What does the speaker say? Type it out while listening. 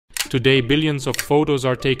Today, billions of photos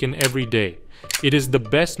are taken every day. It is the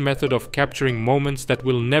best method of capturing moments that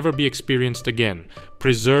will never be experienced again,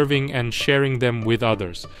 preserving and sharing them with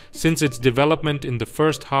others. Since its development in the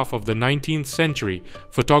first half of the 19th century,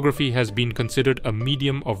 photography has been considered a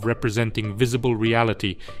medium of representing visible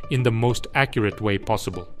reality in the most accurate way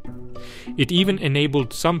possible. It even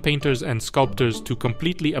enabled some painters and sculptors to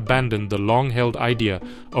completely abandon the long-held idea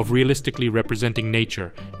of realistically representing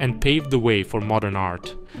nature and paved the way for modern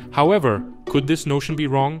art. However, could this notion be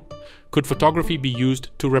wrong? Could photography be used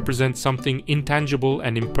to represent something intangible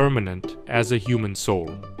and impermanent as a human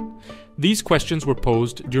soul? These questions were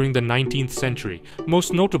posed during the 19th century,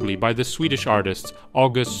 most notably by the Swedish artist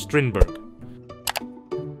August Strindberg.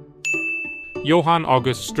 Johann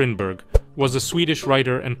August Strindberg was a Swedish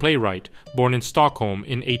writer and playwright born in Stockholm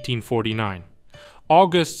in 1849.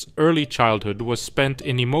 August's early childhood was spent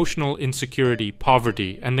in emotional insecurity,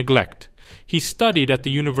 poverty, and neglect. He studied at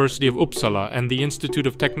the University of Uppsala and the Institute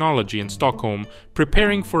of Technology in Stockholm,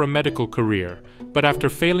 preparing for a medical career, but after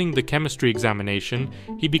failing the chemistry examination,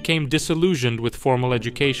 he became disillusioned with formal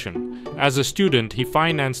education. As a student, he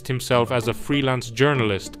financed himself as a freelance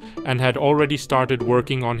journalist and had already started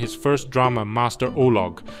working on his first drama, Master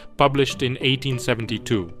Olog, published in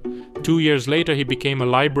 1872. 2 years later, he became a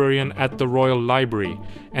librarian at the Royal Library,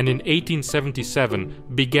 and in 1877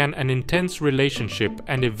 began an intense relationship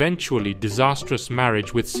and eventually disastrous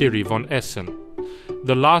marriage with Siri von Essen.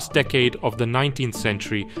 The last decade of the 19th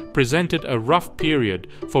century presented a rough period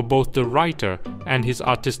for both the writer and his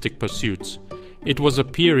artistic pursuits. It was a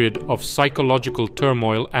period of psychological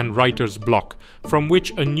turmoil and writer's block, from which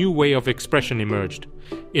a new way of expression emerged.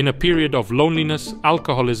 In a period of loneliness,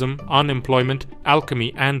 alcoholism, unemployment,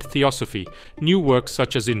 alchemy, and theosophy, new works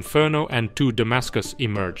such as Inferno and To Damascus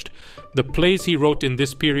emerged. The plays he wrote in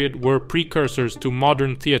this period were precursors to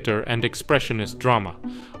modern theater and expressionist drama.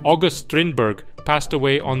 August Strindberg passed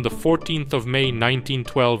away on the 14th of May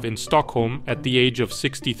 1912 in Stockholm at the age of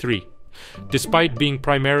 63. Despite being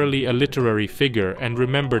primarily a literary figure and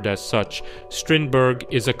remembered as such, Strindberg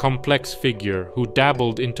is a complex figure who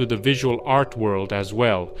dabbled into the visual art world as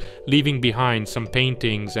well, leaving behind some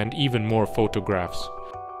paintings and even more photographs.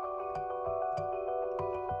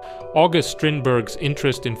 August Strindberg's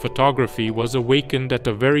interest in photography was awakened at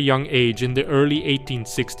a very young age in the early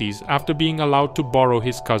 1860s after being allowed to borrow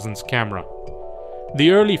his cousin's camera.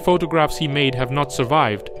 The early photographs he made have not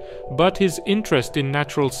survived, but his interest in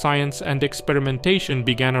natural science and experimentation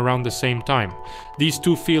began around the same time. These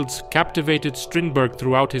two fields captivated Strindberg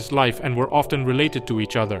throughout his life and were often related to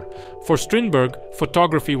each other. For Strindberg,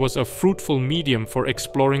 photography was a fruitful medium for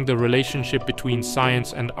exploring the relationship between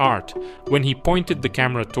science and art. When he pointed the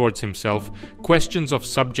camera towards himself, questions of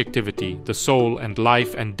subjectivity, the soul, and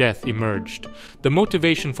life and death emerged. The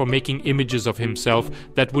motivation for making images of himself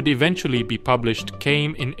that would eventually be published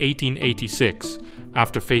came in 1886.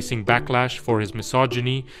 After facing backlash for his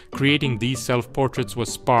misogyny, creating these self-portraits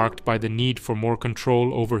was sparked by the need for more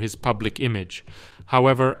control over his public image.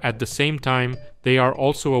 However, at the same time, they are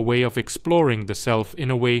also a way of exploring the self in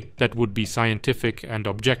a way that would be scientific and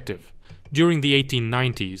objective. During the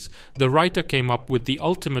 1890s, the writer came up with the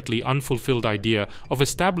ultimately unfulfilled idea of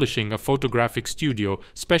establishing a photographic studio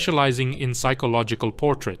specializing in psychological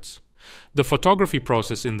portraits. The photography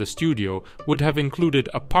process in the studio would have included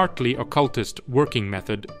a partly occultist working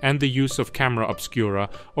method and the use of camera obscura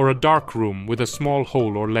or a dark room with a small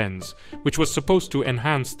hole or lens, which was supposed to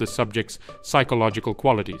enhance the subject's psychological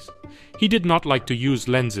qualities. He did not like to use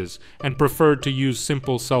lenses and preferred to use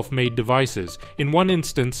simple self-made devices. In one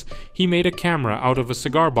instance, he made a camera out of a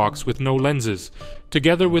cigar box with no lenses.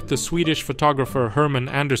 Together with the Swedish photographer Herman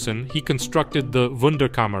Anderson, he constructed the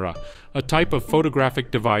Wunderkamera, a type of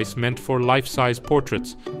photographic device meant for life-size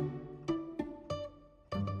portraits.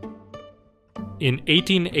 In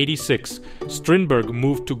 1886, Strindberg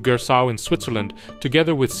moved to Gersau in Switzerland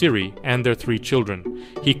together with Siri and their 3 children.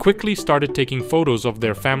 He quickly started taking photos of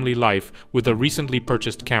their family life with a recently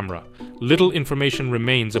purchased camera. Little information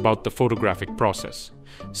remains about the photographic process.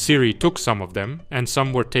 Siri took some of them, and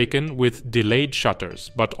some were taken with delayed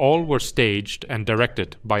shutters, but all were staged and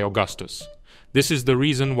directed by Augustus. This is the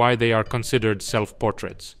reason why they are considered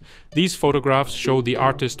self-portraits. These photographs show the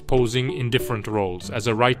artist posing in different roles as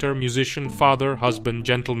a writer, musician, father, husband,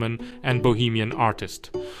 gentleman, and bohemian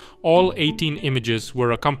artist. All 18 images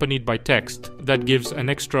were accompanied by text that gives an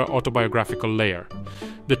extra autobiographical layer.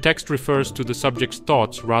 The text refers to the subject's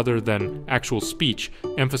thoughts rather than actual speech,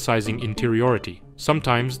 emphasizing interiority.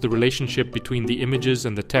 Sometimes the relationship between the images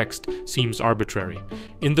and the text seems arbitrary.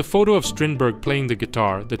 In the photo of Strindberg playing the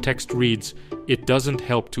guitar, the text reads, "It doesn't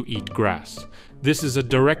help to eat grass." This is a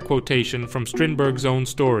direct quotation from Strindberg's own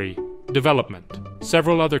story, Development.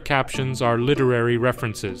 Several other captions are literary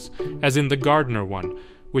references, as in the gardener one,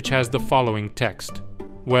 which has the following text.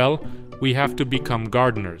 Well, we have to become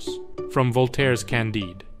gardeners, from Voltaire's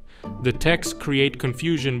Candide. The texts create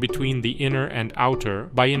confusion between the inner and outer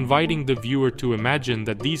by inviting the viewer to imagine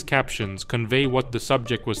that these captions convey what the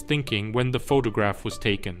subject was thinking when the photograph was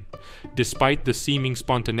taken. Despite the seeming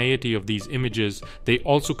spontaneity of these images, they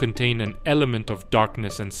also contain an element of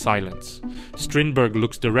darkness and silence. Strindberg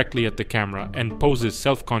looks directly at the camera and poses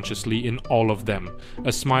self-consciously in all of them.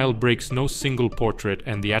 A smile breaks no single portrait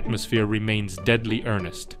and the atmosphere remains deadly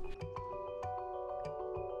earnest.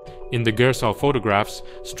 In the Gersau photographs,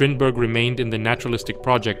 Strindberg remained in the naturalistic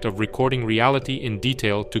project of recording reality in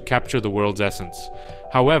detail to capture the world's essence.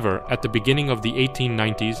 However, at the beginning of the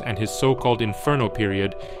 1890s and his so-called Inferno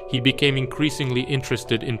period, he became increasingly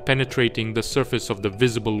interested in penetrating the surface of the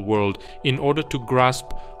visible world in order to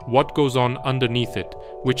grasp what goes on underneath it,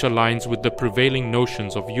 which aligns with the prevailing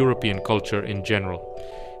notions of European culture in general.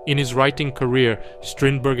 In his writing career,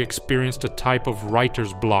 Strindberg experienced a type of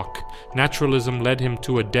writer's block. Naturalism led him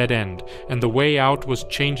to a dead end, and the way out was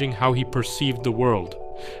changing how he perceived the world.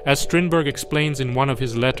 As Strindberg explains in one of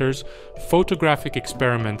his letters, photographic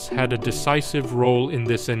experiments had a decisive role in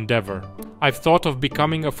this endeavor. I've thought of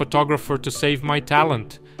becoming a photographer to save my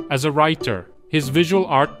talent. As a writer, his visual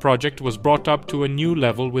art project was brought up to a new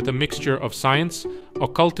level with a mixture of science,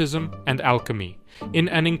 occultism, and alchemy. In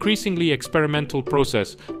an increasingly experimental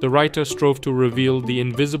process, the writer strove to reveal the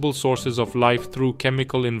invisible sources of life through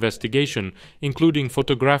chemical investigation, including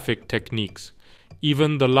photographic techniques.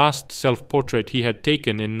 Even the last self-portrait he had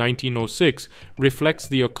taken in 1906 reflects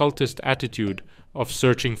the occultist attitude of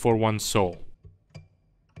searching for one's soul.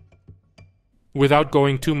 Without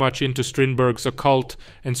going too much into Strindberg's occult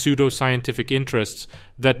and pseudo-scientific interests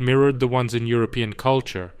that mirrored the ones in European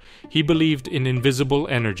culture, he believed in invisible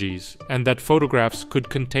energies and that photographs could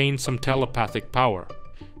contain some telepathic power.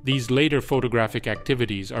 These later photographic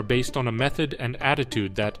activities are based on a method and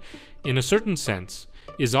attitude that, in a certain sense,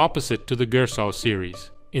 is opposite to the Gersau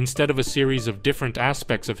series. Instead of a series of different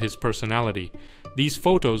aspects of his personality, these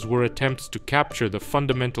photos were attempts to capture the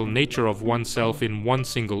fundamental nature of oneself in one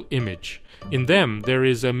single image. In them, there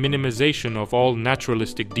is a minimization of all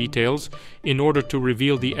naturalistic details in order to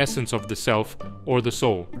reveal the essence of the self or the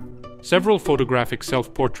soul. Several photographic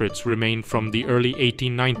self-portraits remain from the early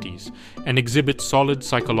 1890s and exhibit solid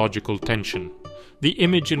psychological tension. The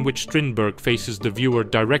image in which Strindberg faces the viewer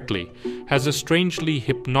directly has a strangely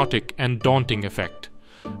hypnotic and daunting effect.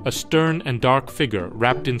 A stern and dark figure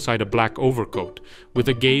wrapped inside a black overcoat, with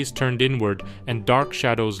a gaze turned inward and dark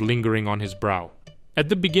shadows lingering on his brow. At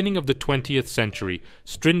the beginning of the 20th century,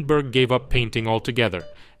 Strindberg gave up painting altogether,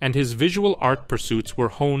 and his visual art pursuits were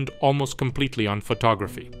honed almost completely on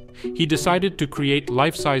photography. He decided to create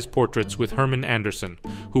life-size portraits with Herman Andersen,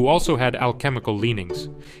 who also had alchemical leanings.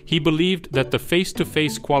 He believed that the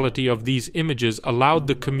face-to-face quality of these images allowed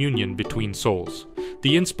the communion between souls.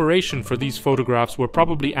 The inspiration for these photographs were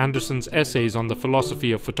probably Andersen's essays on the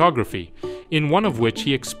philosophy of photography, in one of which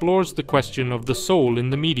he explores the question of the soul in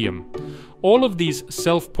the medium. All of these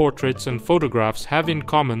self-portraits and photographs have in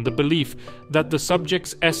common the belief that the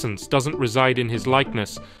subject's essence doesn't reside in his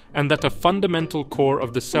likeness, and that a fundamental core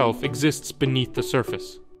of the self exists beneath the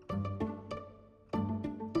surface.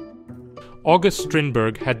 August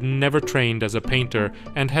Strindberg had never trained as a painter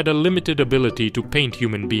and had a limited ability to paint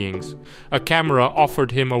human beings. A camera offered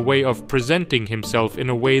him a way of presenting himself in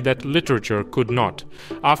a way that literature could not.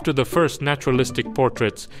 After the first naturalistic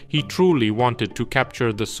portraits, he truly wanted to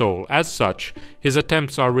capture the soul. As such, his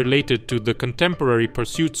attempts are related to the contemporary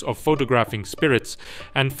pursuits of photographing spirits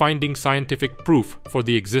and finding scientific proof for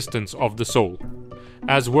the existence of the soul.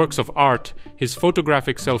 As works of art, his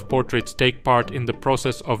photographic self-portraits take part in the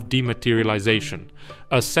process of dematerialization,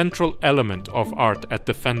 a central element of art at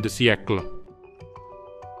the Fin-de-Siecle.